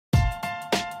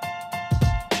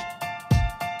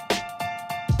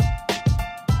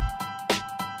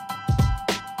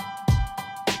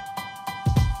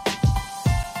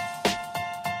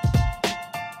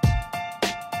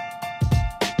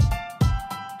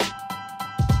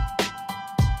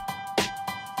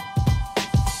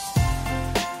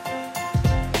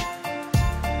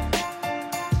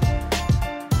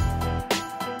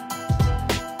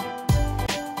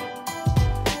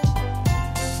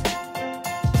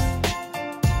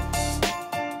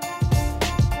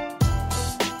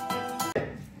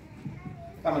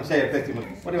Come and share your testimony.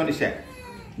 What do you want to share?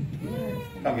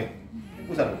 Come here.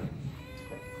 Who's that?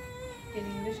 In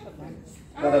English,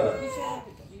 Whatever.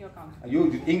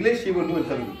 You English, you will do it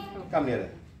Telugu. Come near.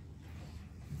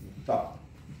 Talk.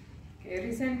 okay,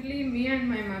 recently, me and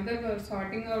my mother were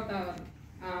sorting out our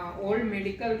old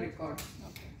medical records.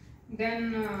 Okay. Then,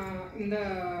 in the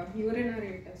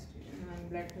urinary test,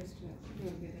 blood test,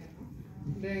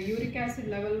 the uric acid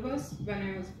level was, when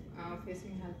I was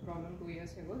facing health problem 2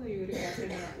 years ago, the uric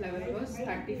acid level was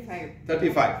 35.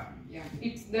 35. Yeah,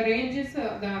 it's the range is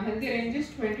the healthy range is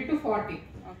 20 to 40.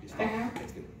 Okay. I have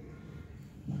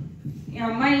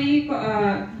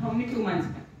how many 2 months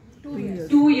back? 2 years.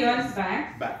 2 years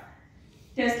back.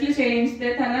 Test changed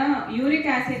that uric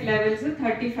acid levels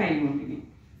 35 only.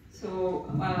 So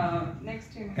next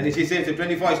time. And she says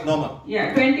 24 is normal.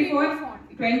 Yeah, 20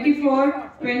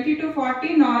 to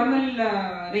 40 normal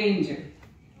range.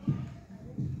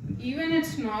 Even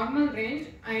its normal range,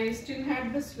 I still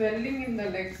had the swelling in the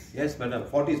legs. Yes, madam.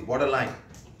 40 is borderline.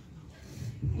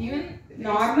 Even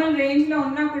normal range lo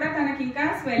unna kuda tanaki inka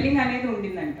swelling anedi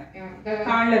undindanta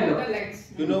kaallallo. The legs.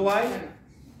 You know why?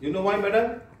 You know why, madam?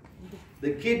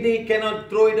 The kidney cannot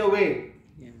throw it away.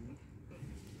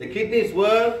 The kidney's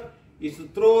work is to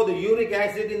throw the uric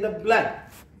acid in the blood.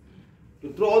 To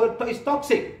throw all the it's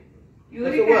toxic.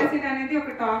 Uric acid anedi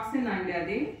oka toxin andi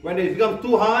adi. When it becomes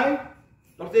too high,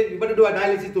 doctor says you better do a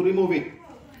dialysis to remove it.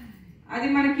 అది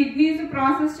మన kidneys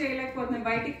process చేయలేకపోతున్నాయి,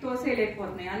 బయటికి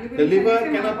తోసేయలేకపోతున్నాయి. అందుకే The liver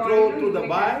cannot throw through the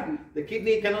bile, the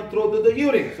kidney cannot throw through the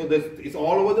urine. So it's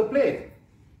all over the place.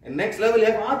 And next level you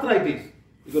have arthritis.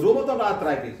 You got rheumatoid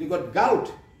arthritis, you got gout.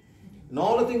 And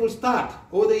all the things will start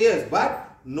over the years. But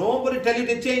nobody tell you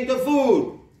to change the food.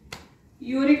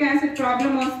 Uric acid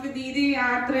problem వస్తుంది. ఇది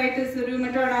arthritis,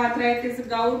 rheumatoid arthritis,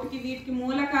 govt కి వీటికి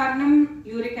మూల కారణం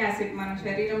uric acid. మన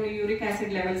శరీరంలో uric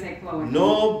acid levels ఎక్కువ అవుతాయి.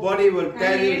 Nobody will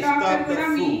tell you to stop the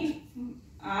food.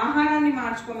 ఆహారాన్ని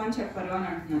మార్చుకోమని చెప్పరు అని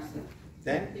అంటున్నారు sir.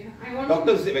 Then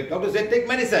doctor said take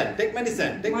medicine, take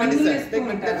medicine, take medicine, take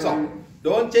medicine. That's all.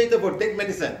 Don't change the food, take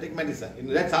medicine, take medicine. You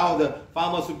know, that's how the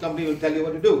pharmaceutical company will tell you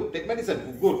what to do. Take medicine,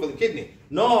 good for the kidney.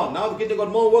 No, now the kidney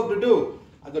got more work to do.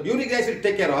 I got uric acid to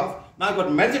take care of. Now I got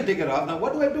medicine to take care of. Now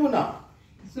what do I do now?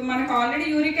 So మనకు already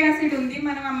uric acid ఉంది.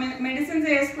 మనం ఆ medicines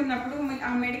వేసుకున్నప్పుడు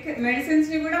ఆ medicines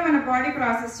ని కూడా మన body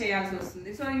process చేయాల్సి వస్తుంది.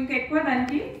 సో ఇంకా ఎక్కువ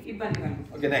దానికి ఇబ్బంది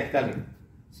కలుగుతుంది. Okay, next, tell me.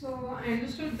 So I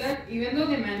understood that even though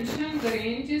they mentioned the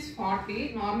range is 40,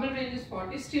 normal range is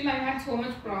 40, still I had so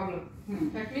much problem.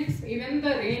 That means even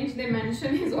the range they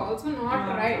mention is also not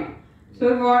right. So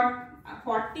what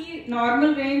 40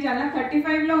 normal range అలా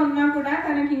 35 లో ఉన్నా కూడా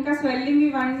తనకి ఇంకా swelling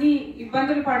ఇవన్నీ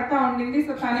ఇబ్బందులు పడతా ఉండింది.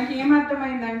 సో తనకి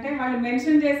ఏమర్థమైందంటే వాళ్ళు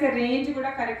మెన్షన్ చేసే రేంజ్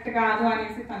కూడా కరెక్ట్ కాదు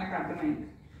అనేసి తనకు అర్థమైంది.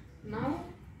 Now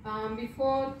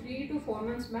before 3 to 4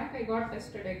 months back I got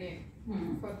tested again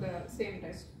for the same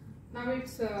test. Now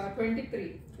it's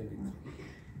 23.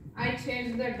 I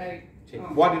changed the diet.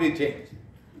 What did you change?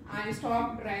 I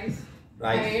stopped rice.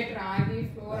 I ate ragi,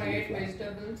 flour, I ate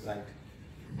vegetables. Right.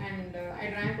 And I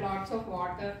drank lots of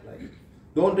water. Right.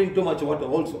 Don't drink too much water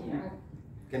also. Yeah.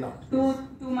 Cannot.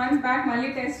 2 months back మళ్ళీ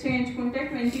test చేయించుకుంటే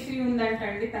 23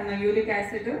 ఉందంటండి తన uric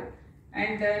acid.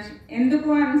 And ఎందుకు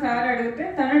అని sir అడిగితే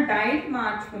తన diet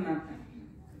మార్చుకున్నారు.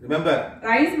 Remember,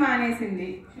 rice మానేసింది,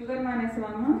 sugar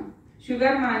మానేసామా,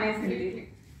 sugar మానేసింది.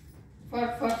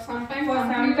 For some time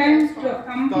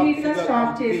కంప్లీట్ గా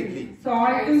స్టాప్ చేసింది.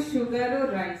 Salt, sugar,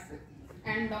 rice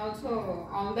and also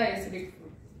all the acidic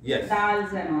food. yes.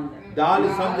 Dals and all that. Dal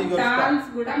is something you stop. Dals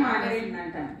కూడా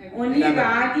మానేసిందంట. Only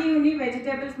రాగి ఉని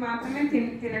vegetables మాత్రమే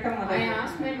తినటం మొదలు. I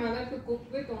asked my mother to cook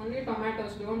with only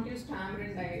tomatoes. Don't use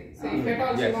tamarind. I say if at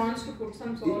all she wants to put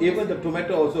some salt. Even the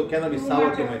tomato also cannot be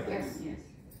sour tomato. Yes.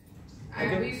 Okay.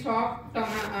 And we stopped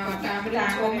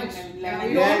tamarind so much. We Yes,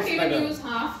 don't even madam. use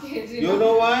half kg. You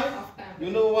know why? of tamarind.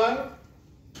 You know why?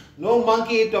 No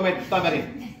monkey eat tamarind.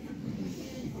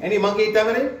 Any monkey eat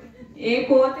tamarind? ఏ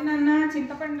కోతినన్నా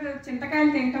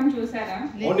చింతకాయలు తింటాం చూసారా?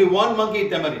 Only one monkey eat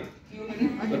tamarind.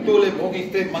 The two leg monkey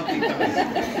eat monkey eat tamarind.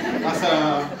 Asa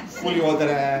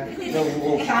puliyodara,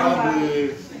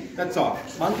 that's all.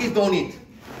 Monkeys don't eat.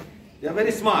 They are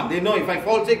very smart. They know if I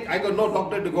fall sick, I got no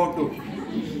doctor to go to.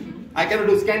 I cannot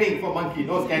do scanning for monkey.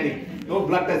 No scanning. No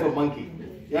blood test for monkey.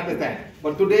 You understand?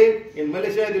 But today in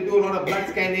Malaysia they do a lot of blood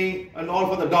scanning and all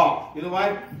for the dog. You know why?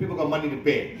 People got money to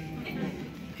pay.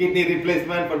 Kidney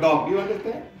replacement for dog. You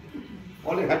understand?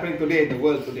 All is happening today in the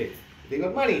world today. They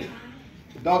got money.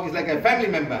 The dog is like a family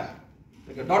member,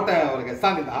 like a daughter or like a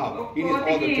son in the house. He needs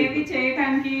all the ఏది treatment.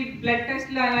 చేయడానికి blood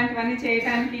టెస్ట్లు అలాంటివన్నీ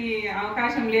చేయడానికి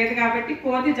అవకాశం లేదు కాబట్టి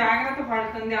కోతి జాగ్రత్త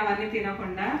పడుతుంది అవన్నీ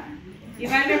తినకుండా.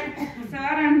 ఇవాళ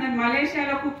సార్ అంటున్నారు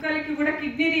మలేషియాలో కుక్కలకి కూడా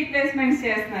కిడ్నీ రీప్లేస్మెంట్స్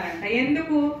చేస్తున్నారంట.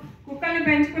 ఎందుకు? కుక్కల్ని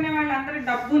పెంచుకునే వాళ్ళందరూ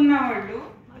డబ్బు ఉన్న వాళ్ళు,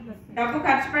 డబ్బు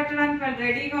ఖర్చు పెట్టడానికి వాళ్ళు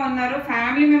రెడీగా ఉన్నారు,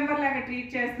 ఫ్యామిలీ మెంబర్ లాగా ట్రీట్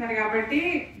చేస్తున్నారు కాబట్టి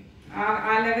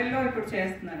ఆ లెవెల్లో ఇప్పుడు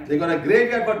చేస్తున్నారు.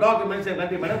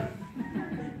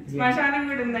 శ్మశానం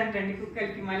కూడా ఉందంటండి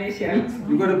కుక్కలకి మలేషియాలో.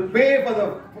 You got to pay for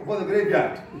the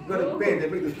graveyard. You got to pay. They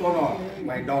bring the stone off.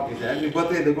 My dog is there. Every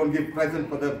birthday they're going to give present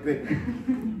for the graveyard.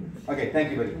 Okay, thank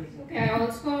you very much. Okay, I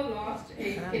also lost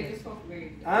 8 kgs of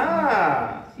weight.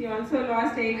 She also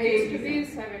lost 8 kgs. I used to be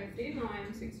 70, now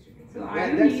I'm 62. So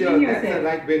that's the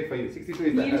right weight for you. 62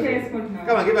 is the right weight.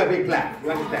 Come on, give her a big clap.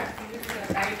 You understand?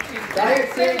 Diet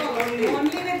change only.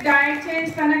 Only with diet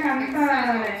change tanakanta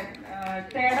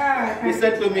teda.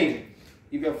 Listen to me.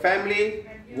 If your family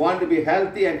want to be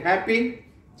healthy and happy,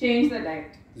 change the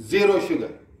diet. Zero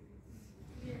sugar.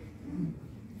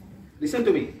 Listen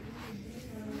to me.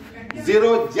 Zero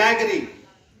jaggery.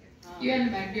 Even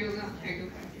bad yoga, I do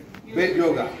bad yoga. Bad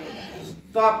yoga.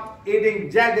 Stop eating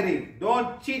jaggery. Don't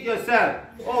cheat yourself.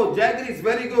 Oh, jaggery is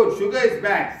very good. Sugar is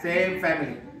bad. Same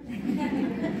family.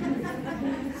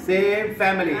 Same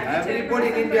family. Everybody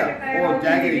in India. Oh,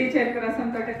 jaggery.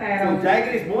 So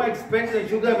jaggery is more expensive than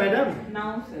sugar, madam. Now,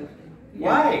 sir.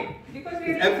 Why? Because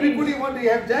everybody want to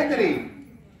have jaggery.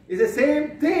 It's the same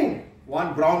thing.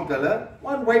 One brown color,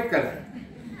 one white color.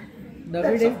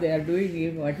 Nowadays they are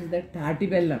doing what is that Tati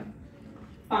Bellam.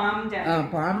 Palm jaggery.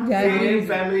 Palm jaggery. Same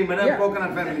family, madam. Yeah.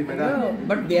 Coconut family, madam. No,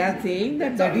 but they are saying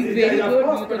that is very good.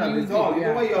 Course, madam. It's all. You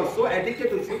know why you are so addicted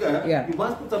to sugar? Yeah. You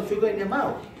must put some sugar in your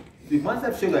mouth. You must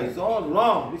have sugar. It's all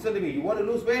wrong. Listen to me. You want to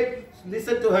lose weight?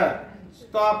 Listen to her.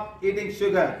 Stop eating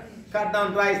sugar. Cut down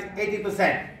rice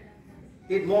 80%.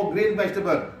 Eat more green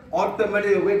vegetable.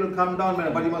 Automatically your weight will come down,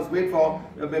 madam. But you must wait for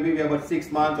maybe about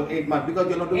 6 months or 8 months because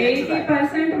you're not doing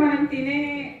 80% మనం తినే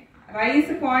rice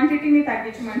క్వాంటిటీని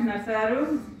తగ్గించమంటున్నారు sir.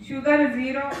 Sugar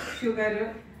 0, sugar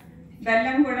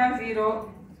బెల్లం కూడా 0,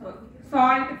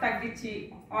 salt తగ్గించి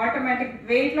automatic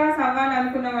weight loss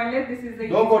అవ్వాలనుకున్న వాళ్ళే this is the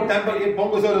temple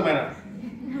పొంగుసోరు madam.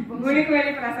 గుడికి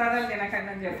వెళ్ళి ప్రసాదాలు తినకండి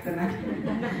అని చెప్తున్నారు.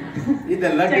 ఇది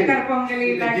లడ్డు, చక్కెర పొంగలి,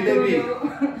 jalebi.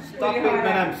 Stop it,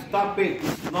 madam. Stop it.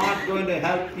 It's not going to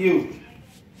help you.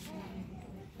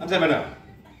 Answer, madam.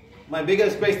 My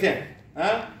biggest question.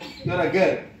 You're a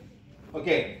girl.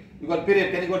 Okay. You got period.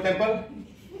 Can you go temple?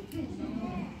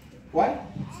 Why?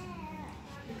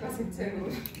 Because it's a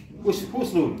rule.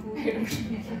 Whose rule?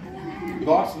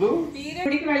 God's rule?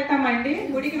 గుడికి వెళ్తామండి.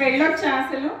 గుడికి వెళ్ళొచ్చా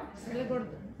అసలు?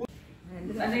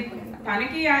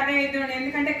 తనకి అదే ఇది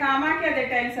ఎందుకంటే కామాఖ్య అదే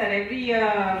time sir every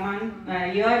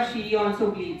year she also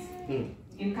bleeds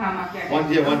in Kamakhya.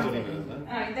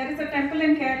 There is a temple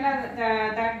in Kerala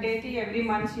that deity every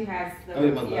month she has. Every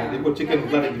month, they put chicken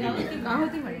blood in it.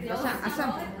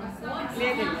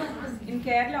 In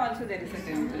Kerala also there is a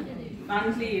temple.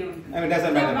 Monthly. I mean,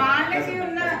 doesn't matter.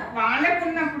 వాళ్ళకి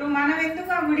ఉన్నప్పుడు మనం ఎందుకు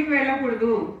ఆ గుడికి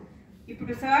వెళ్ళకూడదు?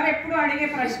 ఇప్పుడు sir ఎప్పుడు అడిగే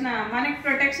ప్రశ్న మనకి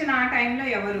ప్రొటెక్షన్ ఆ టైంలో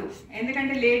ఎవరు?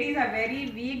 ఎందుకంటే ladies are very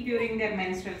weak during their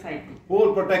menstrual cycle. Who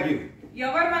will protect you?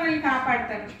 ఎవరు మనల్ని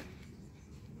కాపాడతారు?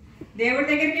 దేవుడి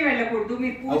దగ్గరికి వెళ్ళకూడదు,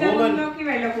 మీరు పూజలోకి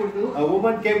వెళ్ళకూడదు. A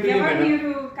woman came to me, madam. మీరు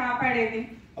కాపాడేది?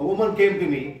 A woman came to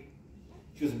me.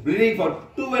 She was bleeding for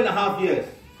 2.5 years.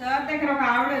 Sir దగ్గర ఒక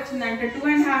ఆవిడ వచ్చిందంట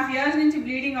 2.5 years నుంచి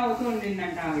బ్లీడింగ్ అవుతూ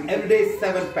ఉండిందంట ఆవిడ. Every day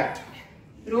 7 packs.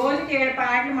 రోజుకి 7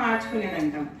 ప్యాడ్లు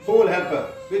మార్చుకునేదంట. Who will help her?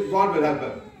 Which God will help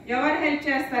her? ఎవరు హెల్ప్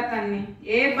చేస్తారు తన్ని?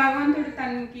 ఏ భగవంతుడు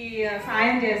తనకి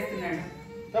సాయం చేస్తున్నాడు?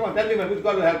 Come on, tell me, which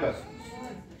God will help us?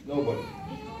 Nobody.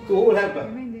 So who will help her?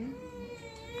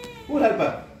 Who will help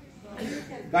her?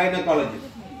 Gynecologist.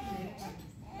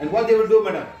 And what they will do,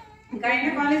 madam?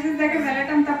 Gynaecologist దగ్గర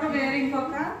వెళ్ళటం తప్ప వేరే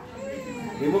ఇంకొక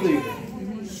remove the uterus.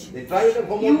 They try with the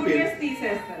hormone pills.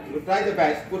 తీసేస్తారు. You try the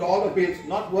patch, put all the pills,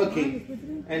 not working,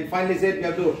 and finally said you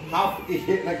have to half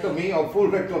rectomy or full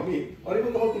rectomy, or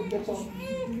even the whole thing. That's all.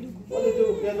 What they do?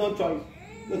 They have no choice.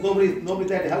 Because nobody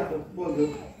there to help them. Poor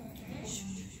girl.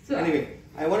 So anyway,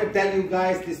 I want to tell you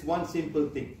guys this one simple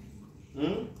thing.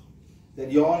 That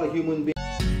you are all a human being.